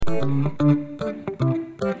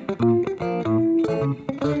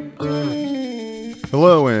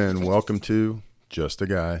Hello and welcome to Just a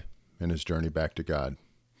Guy and His Journey Back to God.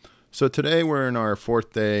 So today we're in our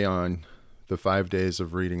fourth day on the 5 days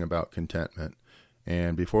of reading about contentment.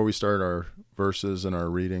 And before we start our verses and our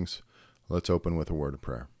readings, let's open with a word of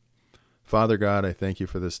prayer. Father God, I thank you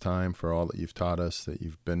for this time, for all that you've taught us, that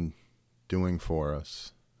you've been doing for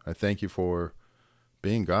us. I thank you for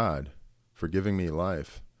being God, for giving me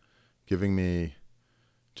life, giving me,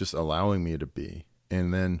 just allowing me to be,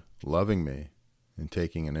 and then loving me and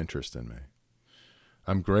taking an interest in me.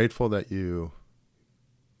 I'm grateful that you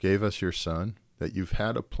gave us your Son, that you've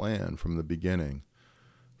had a plan from the beginning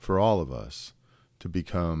for all of us to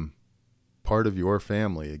become part of your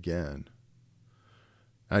family again.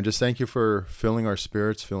 I just thank you for filling our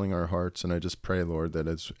spirits, filling our hearts, and I just pray, Lord,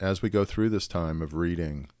 that as we go through this time of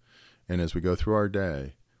reading and as we go through our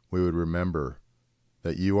day, we would remember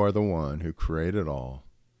that you are the one who created all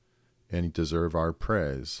and you deserve our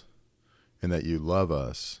praise, and that you love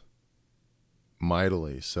us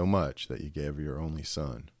mightily so much that you gave your only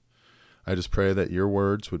Son. I just pray that your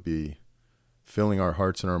words would be filling our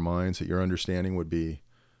hearts and our minds, that your understanding would be,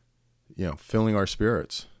 filling our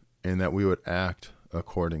spirits, and that we would act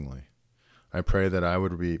accordingly. I pray that I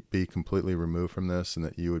would be completely removed from this, and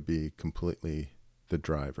that you would be completely the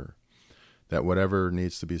driver, that whatever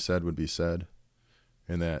needs to be said would be said,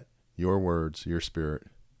 and that your words, your spirit,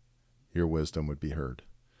 your wisdom would be heard.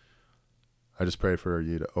 I just pray for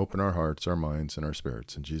you to open our hearts, our minds, and our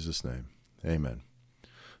spirits. In Jesus' name, amen.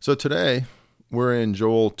 So today, we're in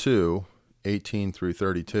Joel 2, 18 through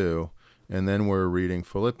 32, and then we're reading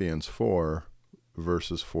Philippians 4,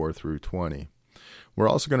 verses 4 through 20. We're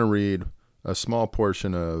also going to read a small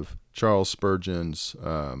portion of Charles Spurgeon's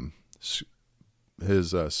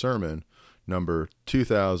his sermon, number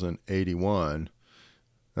 2081.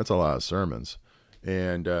 That's a lot of sermons.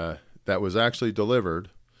 And that was actually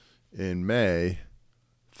delivered in May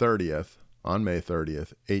 30th,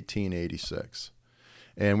 1886.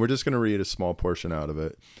 And we're just going to read a small portion out of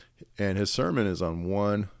it. And his sermon is on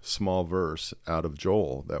one small verse out of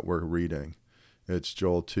Joel that we're reading. It's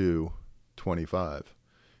Joel 2:25,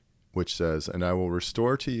 which says, "And I will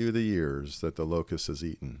restore to you the years that the locust has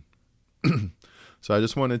eaten." So I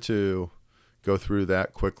just wanted to go through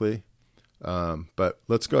that quickly. But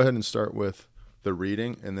let's go ahead and start with the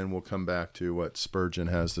reading, and then we'll come back to what Spurgeon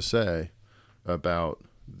has to say about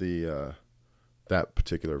that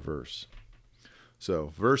particular verse. So,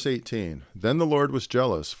 verse 18, "Then the Lord was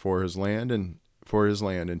jealous for his land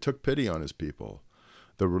and took pity on his people.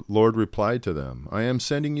 The Lord replied to them, I am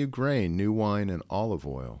sending you grain, new wine, and olive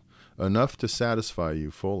oil, enough to satisfy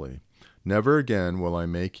you fully. Never again will I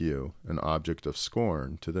make you an object of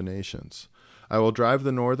scorn to the nations. I will drive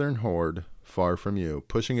the northern horde far from you,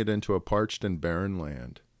 pushing it into a parched and barren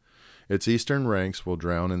land. Its eastern ranks will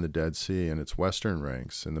drown in the Dead Sea, and its western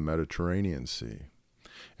ranks in the Mediterranean Sea.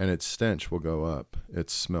 And its stench will go up,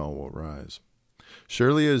 its smell will rise.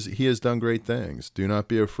 Surely he has done great things. Do not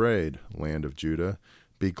be afraid, land of Judah.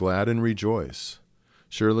 Be glad and rejoice.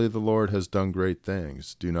 Surely the Lord has done great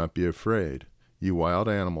things. Do not be afraid, you wild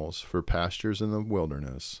animals, for pastures in the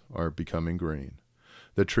wilderness are becoming green.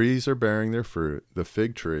 The trees are bearing their fruit, the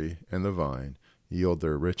fig tree and the vine yield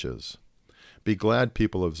their riches. Be glad,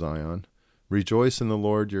 people of Zion. Rejoice in the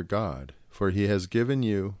Lord your God, for he has given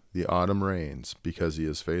you the autumn rains, because he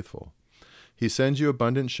is faithful. He sends you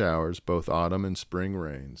abundant showers, both autumn and spring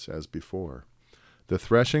rains, as before. The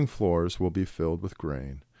threshing floors will be filled with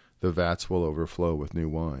grain. The vats will overflow with new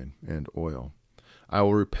wine and oil. I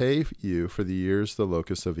will repay you for the years the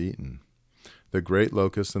locusts have eaten. The great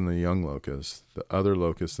locust and the young locust, the other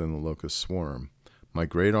locust and the locust swarm, my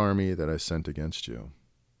great army that I sent against you.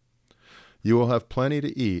 You will have plenty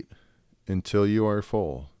to eat until you are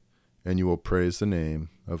full, and you will praise the name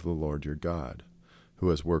of the Lord your God, who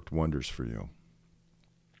has worked wonders for you.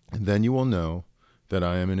 And then you will know that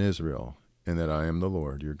I am in Israel, and that I am the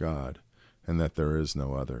Lord your God, and that there is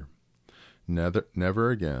no other.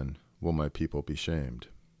 Never again will my people be shamed.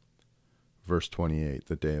 Verse 28,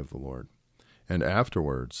 the day of the Lord. And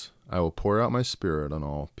afterwards I will pour out my spirit on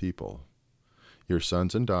all people. Your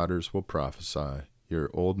sons and daughters will prophesy, your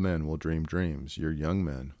old men will dream dreams, your young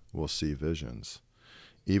men will see visions.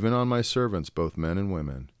 Even on my servants, both men and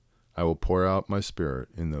women, I will pour out my spirit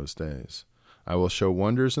in those days. I will show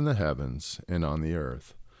wonders in the heavens and on the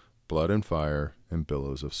earth, blood and fire and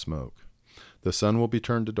billows of smoke. The sun will be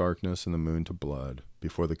turned to darkness and the moon to blood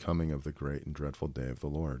before the coming of the great and dreadful day of the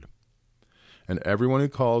Lord. And everyone who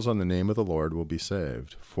calls on the name of the Lord will be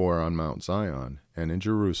saved, for on Mount Zion and in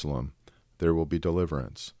Jerusalem there will be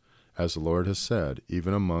deliverance, as the Lord has said,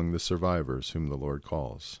 even among the survivors whom the Lord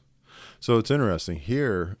calls. So it's interesting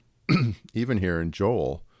here, even here in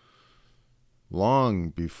Joel, long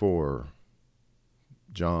before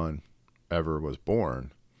John ever was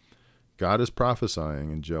born, God is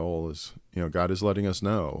prophesying, and Joel is, God is letting us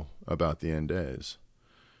know about the end days.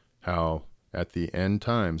 How at the end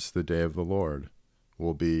times, the day of the Lord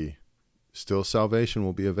will be, still salvation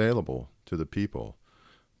will be available to the people,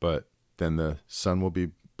 but then the sun will be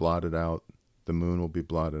blotted out, the moon will be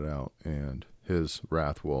blotted out, and his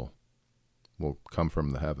wrath will come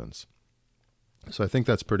from the heavens. So I think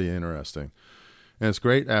that's pretty interesting. And it's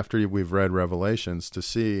great after we've read Revelations to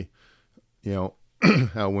see,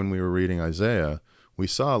 how when we were reading Isaiah, we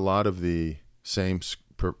saw a lot of the same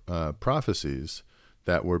prophecies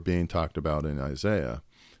that were being talked about in Isaiah.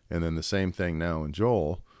 And then the same thing now in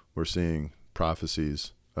Joel, we're seeing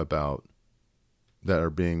prophecies about that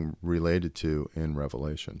are being related to in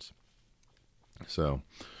Revelations. So,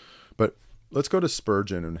 but let's go to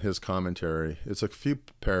Spurgeon and his commentary. It's a few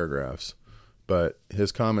paragraphs, but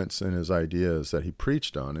his comments and his ideas that he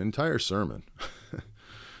preached on, an entire sermon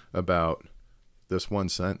about this one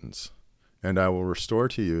sentence, and I will restore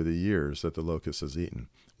to you the years that the locust has eaten.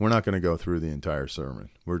 We're not going to go through the entire sermon.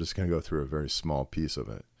 We're just going to go through a very small piece of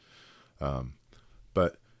it.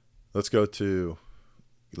 But let's go to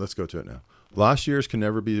it now. Lost years can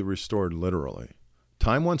never be restored literally.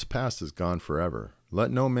 Time once past is gone forever.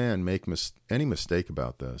 Let no man make any mistake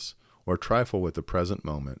about this, or trifle with the present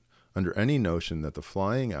moment, under any notion that the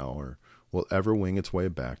flying hour will ever wing its way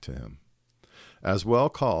back to him. As well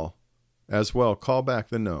call back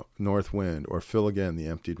the north wind, or fill again the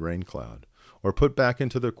emptied rain cloud, or put back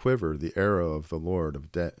into the quiver the arrow of the Lord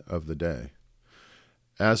of the day.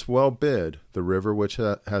 As well bid the river which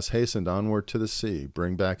has hastened onward to the sea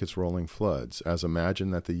bring back its rolling floods, as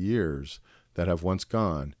imagine that the years that have once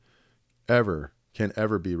gone can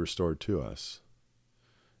ever be restored to us.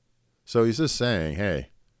 So he's just saying, hey,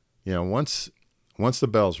 once the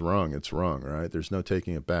bell's rung, it's rung, right? There's no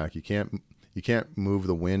taking it back. You can't move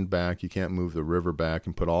the wind back. You can't move the river back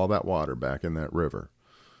and put all that water back in that river.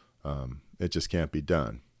 It just can't be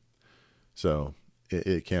done. So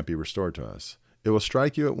it can't be restored to us. It will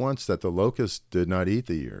strike you at once that the locust did not eat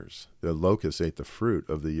the years. The locust ate the fruit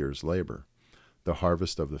of the year's labor, the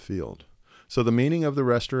harvest of the field. So the meaning of the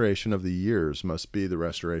restoration of the years must be the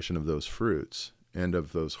restoration of those fruits and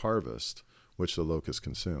of those harvests which the locust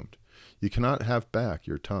consumed. You cannot have back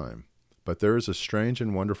your time, but there is a strange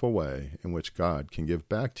and wonderful way in which God can give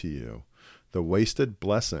back to you the wasted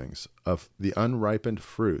blessings of the unripened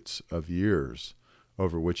fruits of years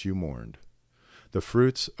over which you mourned. The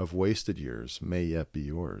fruits of wasted years may yet be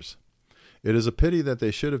yours. It is a pity that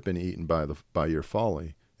they should have been eaten by your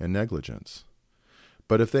folly and negligence.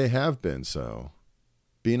 But if they have been so,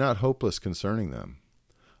 be not hopeless concerning them.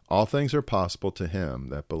 All things are possible to him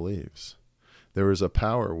that believes. There is a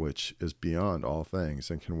power which is beyond all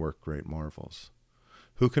things and can work great marvels.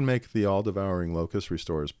 Who can make the all-devouring locust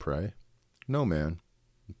restore his prey? No man,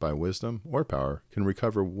 by wisdom or power, can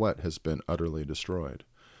recover what has been utterly destroyed.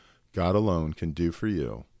 God alone can do for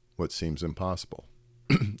you what seems impossible.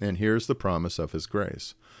 And here's the promise of his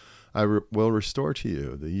grace. I will restore to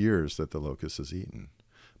you the years that the locust has eaten,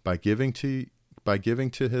 by giving to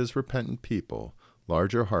his repentant people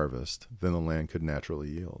larger harvest than the land could naturally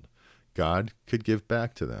yield. God could give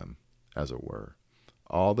back to them, as it were,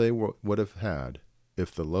 all they would have had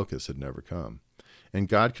if the locust had never come. And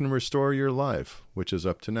God can restore your life, which has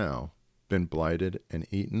up to now been blighted and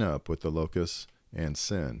eaten up with the locusts and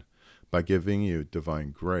sin, by giving you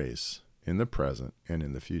divine grace in the present and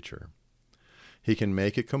in the future. He can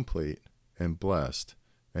make it complete and blessed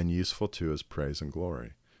and useful to his praise and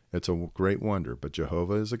glory. It's a great wonder, but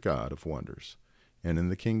Jehovah is a God of wonders, and in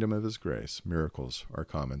the kingdom of his grace, miracles are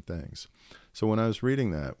common things. So when I was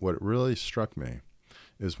reading that, what really struck me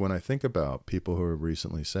is when I think about people who are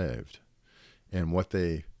recently saved and what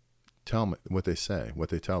they tell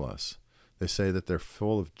us. They say that they're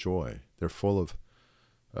full of joy. They're full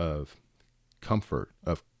of comfort,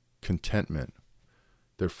 of contentment.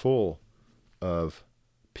 They're full of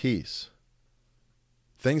peace.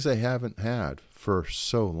 Things they haven't had for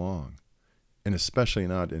so long, and especially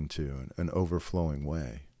not into an overflowing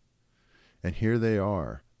way. And here they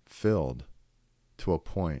are, filled to a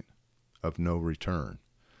point of no return,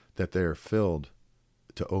 that they are filled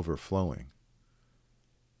to overflowing.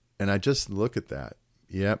 And I just look at that.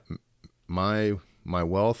 Yep, my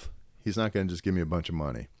wealth, he's not going to just give me a bunch of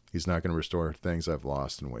money. He's not going to restore things I've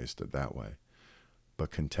lost and wasted that way.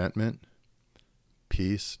 But contentment,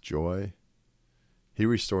 peace, joy, he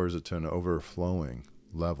restores it to an overflowing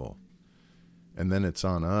level. And then it's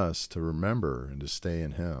on us to remember and to stay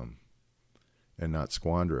in him and not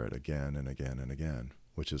squander it again and again and again,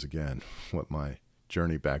 which is, again, what my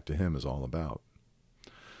journey back to him is all about.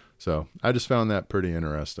 So I just found that pretty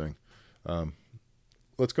interesting.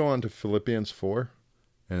 Let's go on to Philippians 4,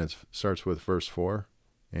 and it starts with verse 4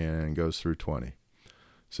 and goes through 20.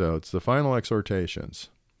 So it's the final exhortations.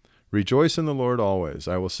 Rejoice in the Lord always.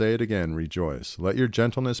 I will say it again, rejoice. Let your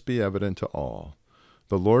gentleness be evident to all.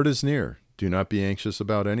 The Lord is near. Do not be anxious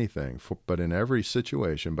about anything, but in every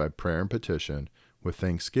situation, by prayer and petition, with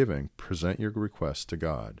thanksgiving, present your requests to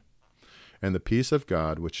God. And the peace of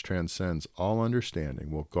God, which transcends all understanding,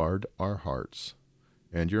 will guard our hearts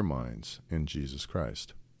and your minds in Jesus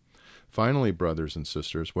Christ. Finally, brothers and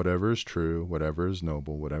sisters, whatever is true, whatever is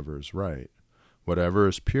noble, whatever is right, whatever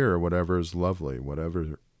is pure, whatever is lovely,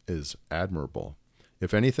 whatever is admirable,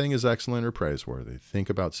 if anything is excellent or praiseworthy, think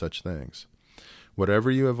about such things.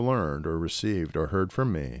 Whatever you have learned or received or heard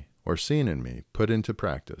from me or seen in me, put into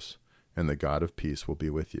practice, and the God of peace will be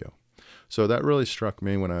with you. So that really struck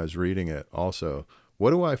me when I was reading it also.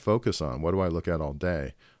 What do I focus on? What do I look at all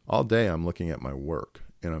day? All day I'm looking at my work,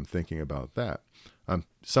 and I'm thinking about that.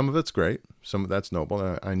 Some of it's great. Some of that's noble,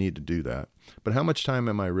 and I need to do that. But how much time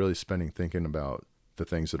am I really spending thinking about the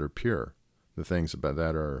things that are pure, the things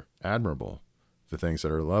that are admirable, the things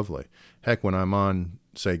that are lovely? Heck, when I'm on,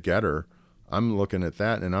 say, Getter, I'm looking at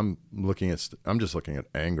that, and I'm just looking at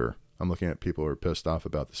anger. I'm looking at people who are pissed off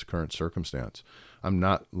about this current circumstance. I'm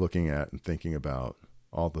not looking at and thinking about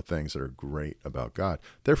all the things that are great about God.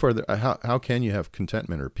 Therefore, how can you have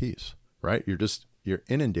contentment or peace, right? You're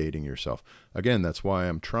inundating yourself. Again, that's why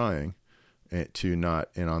I'm trying to not,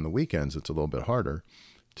 and on the weekends it's a little bit harder,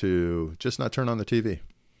 to just not turn on the TV.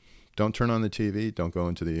 Don't turn on the TV. Don't go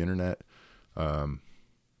into the internet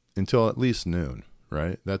until at least noon,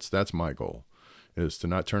 right? That's my goal, is to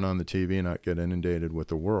not turn on the TV and not get inundated with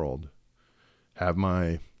the world. I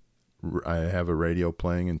have a radio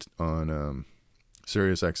playing on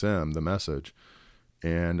Sirius XM, The Message,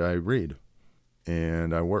 and I read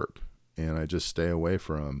and I work. And I just stay away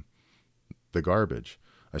from the garbage.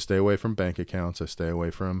 I stay away from bank accounts. I stay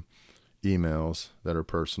away from emails that are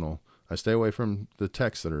personal. I stay away from the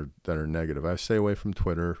texts that are negative. I stay away from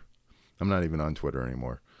Twitter. I'm not even on Twitter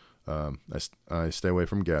anymore. I stay away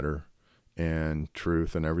from Getter and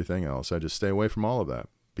Truth and everything else. I just stay away from all of that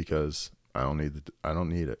because I don't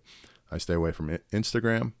need it. I stay away from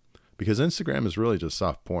Instagram because Instagram is really just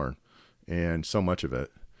soft porn, and so much of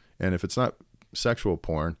it. And if it's not sexual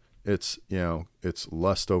porn, it's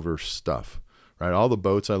lust over stuff, right? All the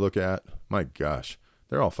boats I look at, my gosh,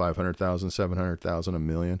 they're all 500,000, 700,000, a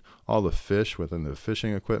million. All the fish within the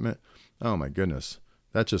fishing equipment. Oh my goodness.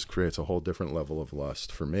 That just creates a whole different level of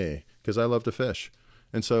lust for me because I love to fish.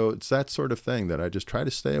 And so it's that sort of thing that I just try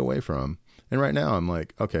to stay away from. And right now I'm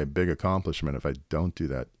like, okay, big accomplishment if I don't do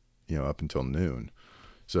that, up until noon.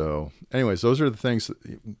 So anyways, those are the things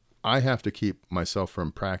that I have to keep myself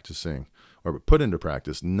from practicing or put into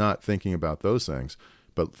practice, not thinking about those things,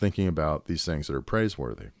 but thinking about these things that are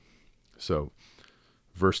praiseworthy. So,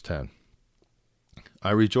 verse 10,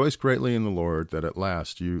 I rejoice greatly in the Lord that at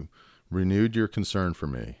last you renewed your concern for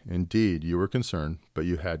me. Indeed, you were concerned, but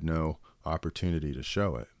you had no opportunity to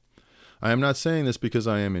show it. I am not saying this because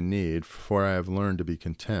I am in need, for I have learned to be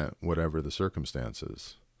content, whatever the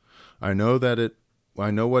circumstances. I know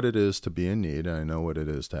what it is to be in need, and I know what it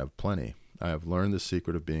is to have plenty. I have learned the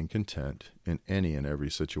secret of being content in any and every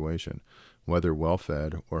situation, whether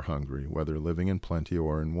well-fed or hungry, whether living in plenty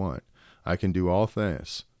or in want. I can do all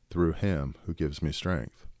things through him who gives me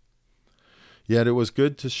strength. Yet it was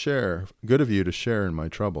good of you to share in my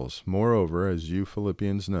troubles. Moreover, as you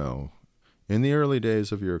Philippians know, in the early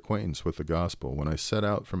days of your acquaintance with the gospel, when I set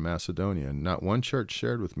out from Macedonia, not one church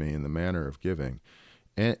shared with me in the manner of giving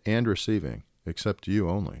and receiving, except you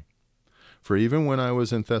only. For even when I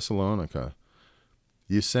was in Thessalonica,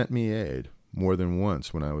 you sent me aid more than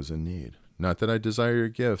once when I was in need. Not that I desire your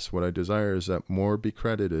gifts. What I desire is that more be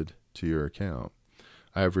credited to your account.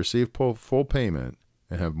 I have received full payment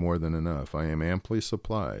and have more than enough. I am amply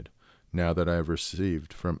supplied, now that I have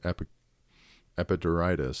received from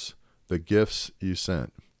Epaphroditus the gifts you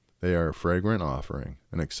sent. They are a fragrant offering,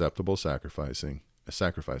 an acceptable sacrifice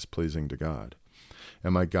pleasing to God.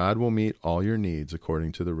 And my God will meet all your needs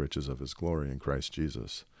according to the riches of his glory in Christ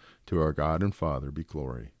Jesus. To our God and Father be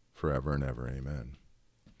glory forever and ever. Amen.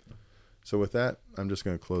 So with that, I'm just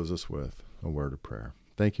going to close this with a word of prayer.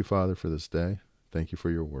 Thank you, Father, for this day. Thank you for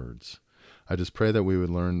your words. I just pray that we would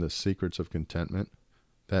learn the secrets of contentment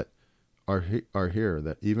that are here,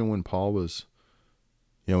 that even when Paul was,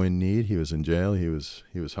 in need, he was in jail, he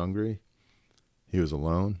was hungry, he was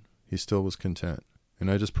alone, he still was content. And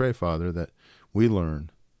I just pray, Father, that we learn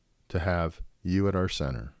to have you at our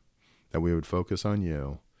center, that we would focus on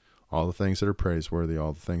you, all the things that are praiseworthy,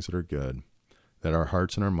 all the things that are good, that our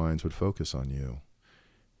hearts and our minds would focus on you,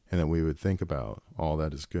 and that we would think about all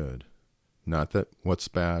that is good. Not that what's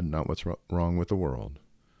bad, not what's wrong with the world,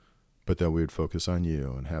 but that we would focus on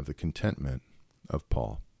you and have the contentment of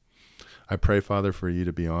Paul. I pray, Father, for you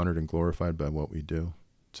to be honored and glorified by what we do.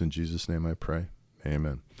 It's in Jesus' name I pray.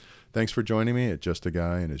 Amen. Thanks for joining me at Just a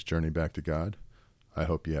Guy and His Journey Back to God. I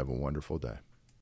hope you have a wonderful day.